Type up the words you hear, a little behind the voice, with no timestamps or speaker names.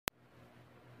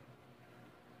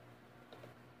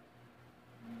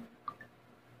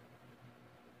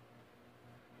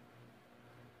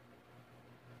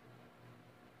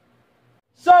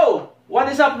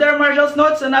What is up there, Marshall's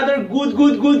Notes? Another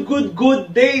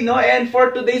good day, no? And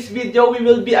for today's video, we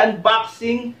will be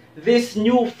unboxing this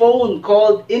new phone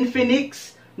called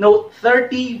Infinix Note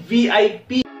 30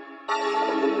 VIP.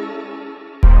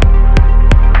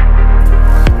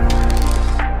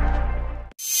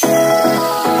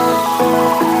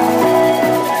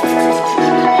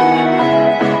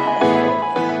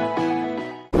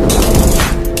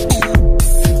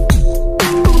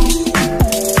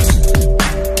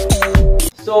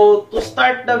 So, to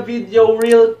start the video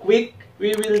real quick,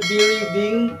 we will be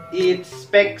reading its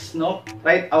specs, no,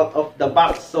 right out of the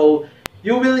box. So,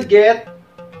 you will get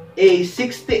a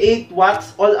 68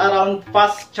 watts all-around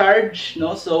fast charge,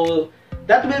 no. So,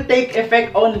 that will take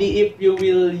effect only if you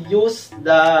will use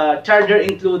the charger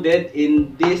included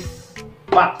in this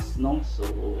box, no. So,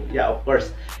 yeah, of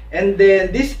course. And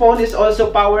then, this phone is also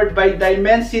powered by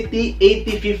Dimensity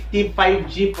 8050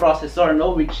 5G processor,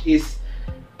 no, which is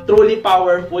truly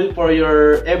powerful for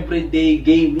your everyday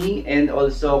gaming and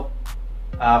also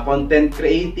content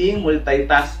creating,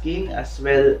 multitasking, as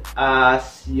well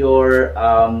as your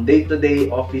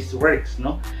day-to-day office works,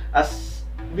 no. As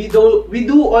we do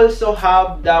also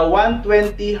have the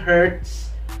 120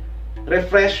 Hz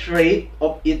refresh rate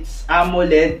of its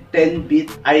AMOLED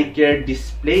 10-bit eye care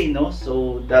display, no.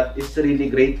 So that is really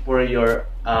great for your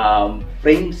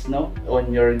frames, no,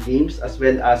 on your games, as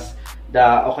well as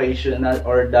the occasional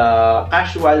or the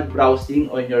casual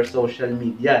browsing on your social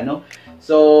media, no.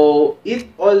 So it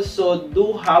also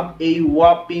do have a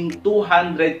whopping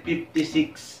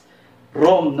 256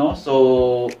 ROM, no.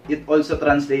 So it also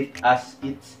translates as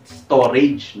its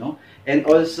storage, no. And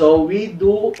also we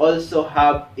do also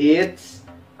have its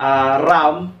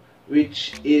RAM,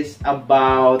 which is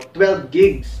about 12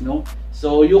 gigs, no.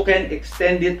 So you can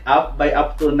extend it up by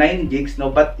up to 9 gigs,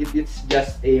 no, but it's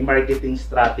just a marketing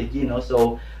strategy, no.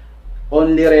 So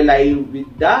only rely with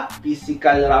the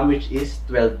physical RAM, which is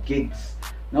 12 gigs,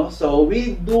 no. So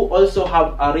we do also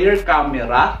have a rear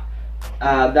camera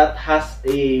that has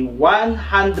a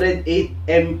 108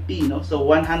 MP, no. So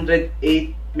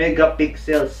 108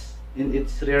 megapixels in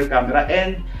its rear camera,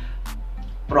 and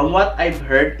from what I've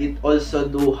heard, it also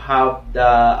do have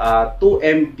the 2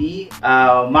 MP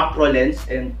macro lens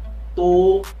and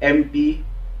 2 MP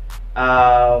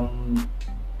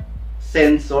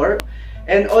sensor.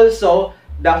 And also,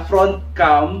 the front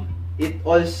cam, it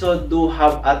also do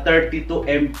have a 32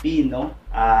 MP, no,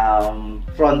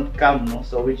 front cam, no,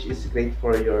 so which is great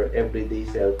for your everyday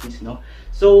selfies, no.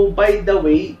 So, by the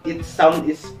way, its sound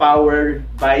is powered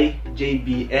by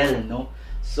JBL, no.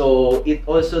 So it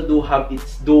also do have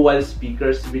its dual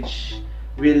speakers, which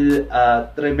will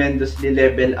tremendously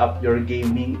level up your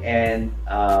gaming and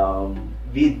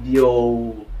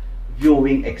video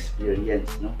viewing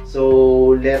experience, no.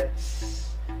 So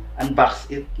let's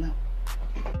unbox it now.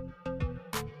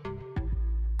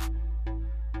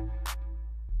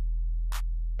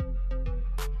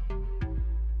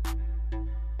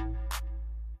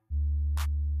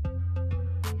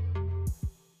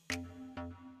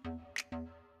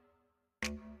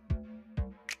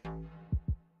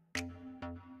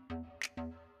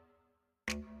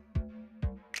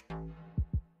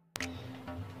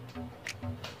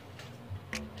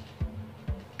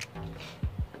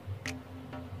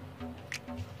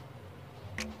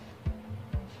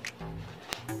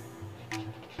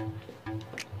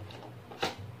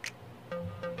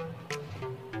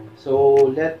 So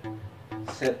let's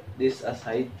set this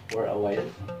aside for a while,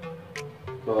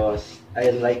 because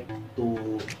I like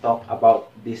to talk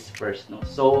about this first, no.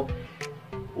 So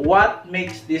what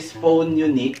makes this phone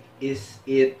unique is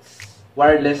its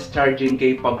wireless charging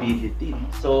capability, no?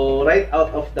 So right out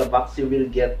of the box, you will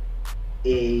get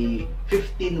a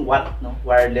 15 watt, no,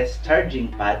 wireless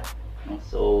charging pad, no?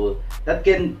 So that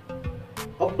can,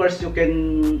 of course, you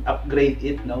can upgrade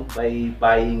it, no, by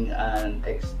buying an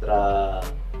extra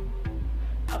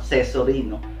accessory,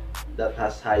 no, that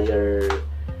has higher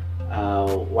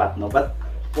watt, no. But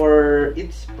for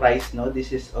its price, no,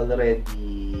 this is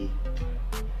already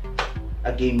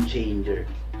a game changer.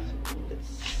 So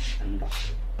let's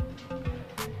unbox it.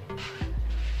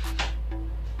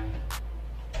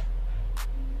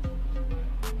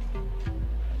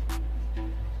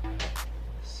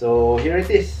 So here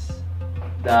it is,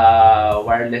 the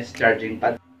wireless charging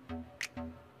pad.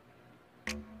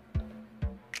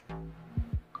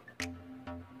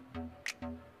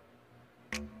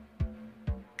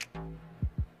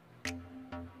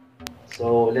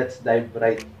 So let's dive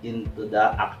right into the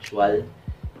actual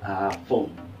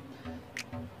phone.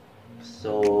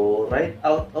 So right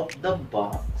out of the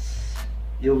box,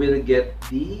 you will get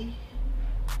the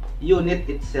unit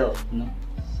itself, no?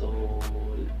 So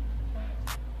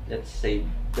let's save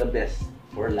the best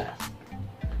for last.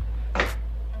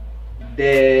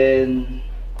 Then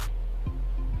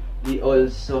we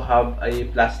also have a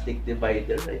plastic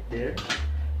divider right there,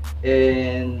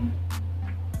 and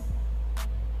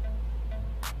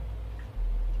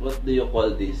what do you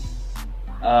call this?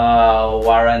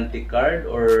 Warranty card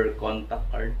or contact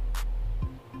card.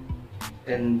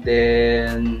 And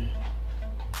then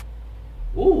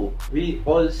we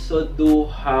also do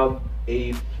have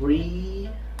a free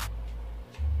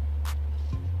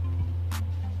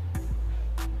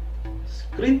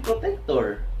screen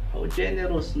protector. How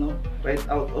generous, no? Right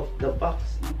out of the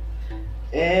box, no?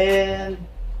 And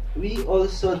we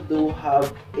also do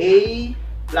have a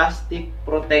plastic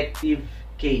protective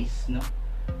case, no?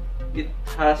 It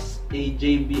has a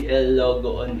JBL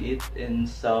logo on it and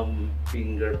some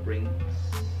fingerprints.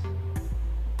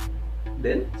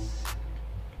 Dents.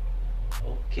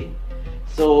 Okay.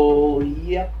 So,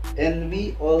 yep. And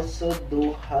we also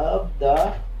do have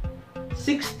the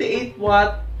 68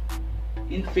 watt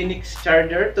Infinix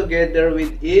charger together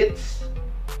with its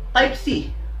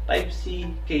Type-C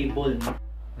cable.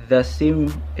 The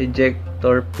SIM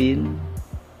ejector pin.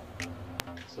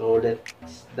 So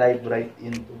let's dive right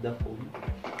into the phone.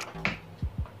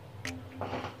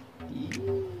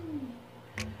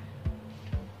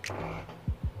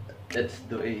 Let's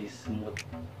do a smooth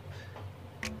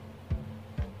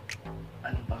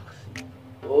unboxing.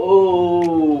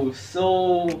 Oh,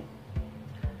 so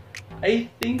I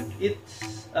think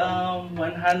it's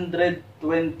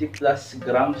 120 plus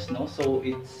grams, no? So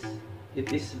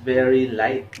it is very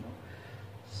light, no?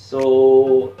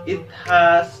 So it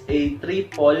has a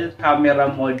triple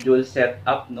camera module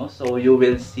setup, no? So you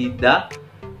will see the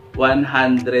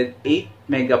 108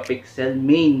 megapixel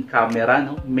main camera,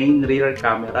 no? Main rear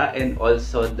camera, and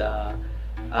also the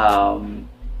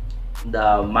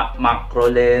macro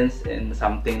lens and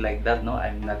something like that, no?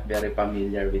 I'm not very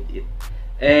familiar with it.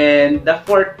 And the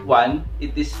fourth one,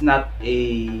 it is not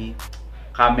a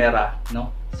camera,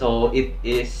 no? So it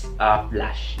is a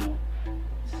flash, no?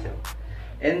 So,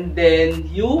 and then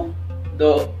you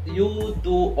do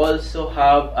also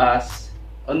have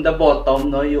on the bottom,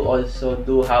 no? You also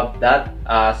do have that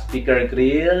speaker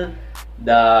grill,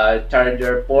 the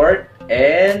charger port,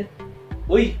 and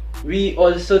we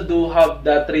also do have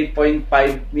the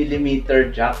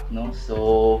 3.5mm jack, no?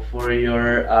 So for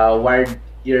your wired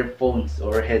earphones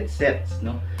or headsets,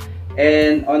 no?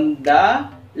 And on the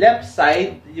left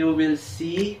side, you will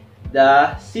see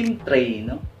the SIM tray,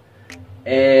 no?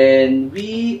 And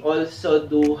we also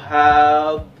do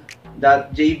have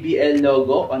that JBL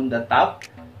logo on the top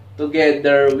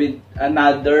together with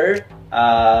another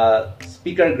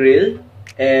speaker grill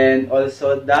and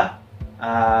also the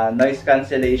noise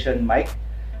cancellation mic.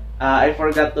 I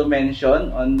forgot to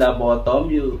mention on the bottom,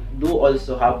 you do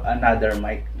also have another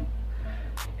mic.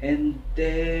 And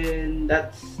then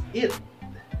that's it.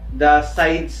 The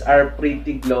sides are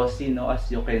pretty glossy, no, as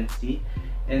you can see.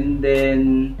 And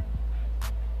then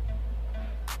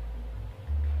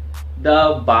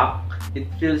the back, it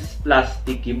feels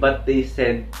plasticky, but they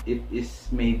said it is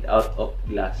made out of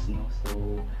glass, no?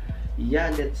 So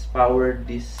yeah, let's power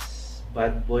this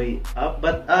bad boy up.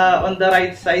 But on the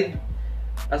right side,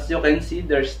 as you can see,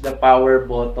 there's the power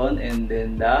button and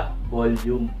then the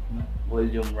volume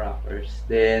rockers.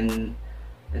 Then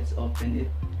let's open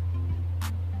it.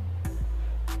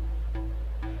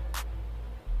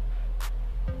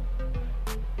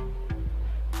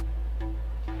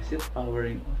 Is it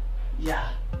powering on?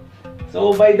 Yeah.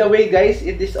 So by the way, guys,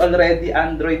 it is already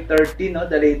Android 13, no?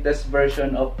 The latest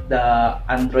version of the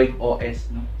Android OS,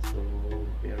 no? So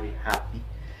very happy.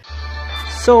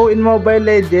 So in Mobile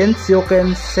Legends, you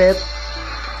can set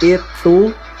it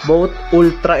to both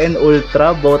ultra and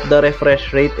ultra, both the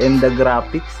refresh rate and the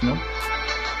graphics, no?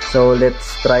 So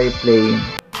let's try playing.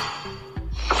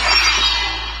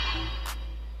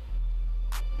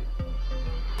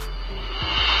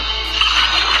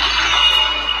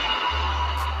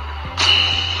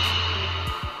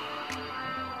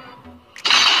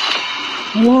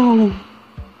 Wow!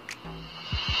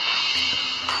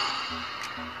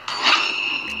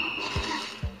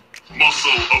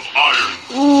 Muscle of iron,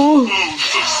 Ooh.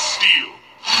 bones of steel.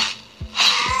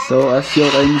 So as you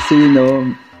can see,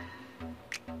 no,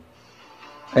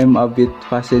 I'm a bit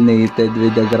fascinated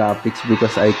with the graphics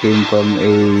because I came from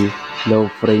a low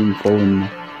frame phone.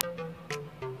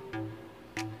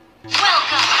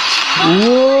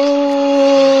 Whoa!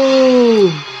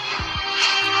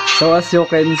 So as you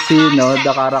can see, no,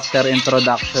 the character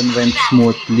introduction went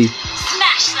smoothly.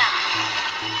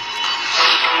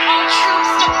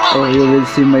 Oh, you will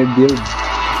see my build.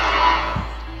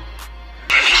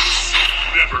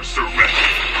 Never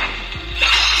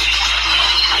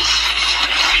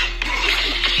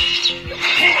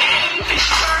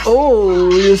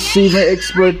you see my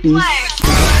expertise?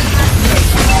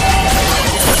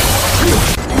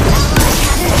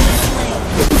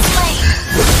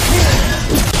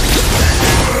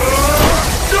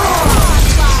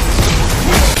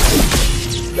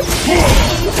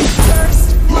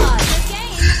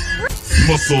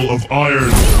 Muscle of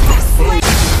iron.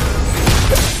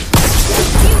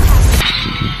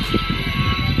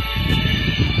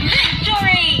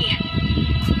 Victory!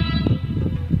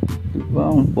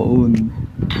 Diba ang phone?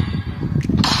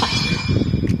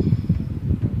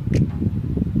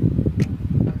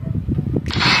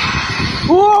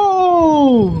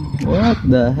 Whoa! What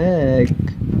the heck?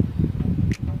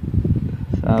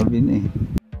 Sabi na eh.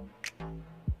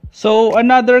 So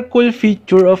another cool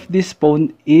feature of this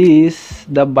phone is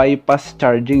the bypass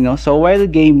charging, no? So while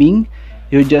gaming,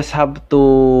 you just have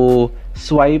to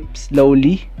swipe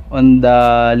slowly on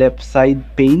the left side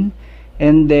pane,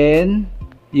 and then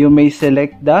you may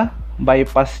select the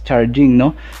bypass charging,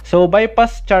 no? So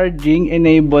bypass charging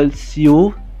enables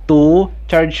you to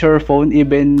charge your phone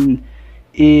even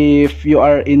if you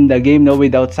are in the game, no,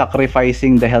 without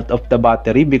sacrificing the health of the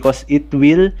battery, because it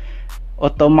will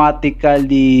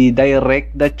automatically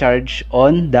direct the charge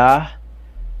on the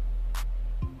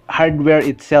hardware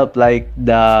itself, like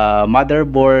the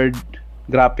motherboard,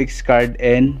 graphics card,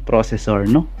 and processor,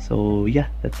 no? So yeah,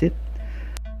 that's it.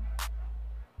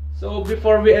 So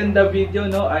before we end the video,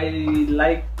 no, I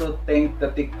like to thank the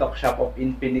TikTok shop of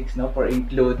Infinix, no, for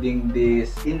including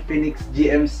this Infinix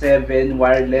GM7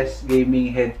 wireless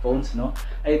gaming headphones, no.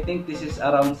 I think this is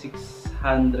around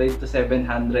 600 to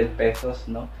 700 pesos,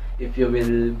 no, if you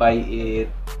will buy it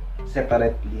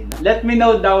separately. Let me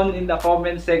know down in the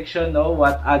comment section, no,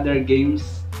 what other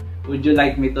games would you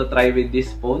like me to try with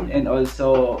this phone, and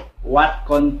also what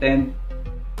content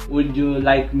would you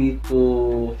like me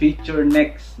to feature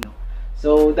next, no?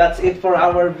 So that's it for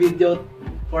our video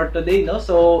for today, no?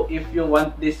 So if you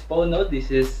want this phone, no,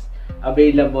 this is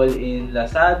available in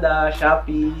Lazada,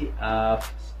 Shopee,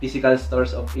 physical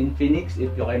stores of Infinix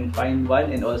if you can find one,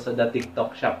 and also the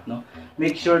TikTok shop, no.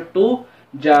 Make sure to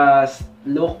just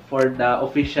look for the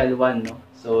official one, no,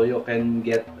 so you can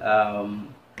get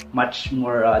much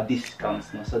more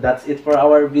discounts, no. So that's it for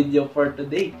our video for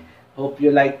today. Hope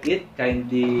you like it.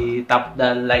 Kindly tap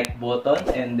the like button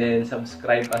and then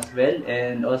subscribe as well,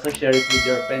 and also share it with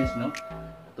your friends, no,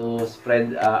 to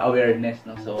spread awareness,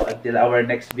 no. So until our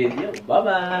next video, bye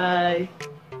bye.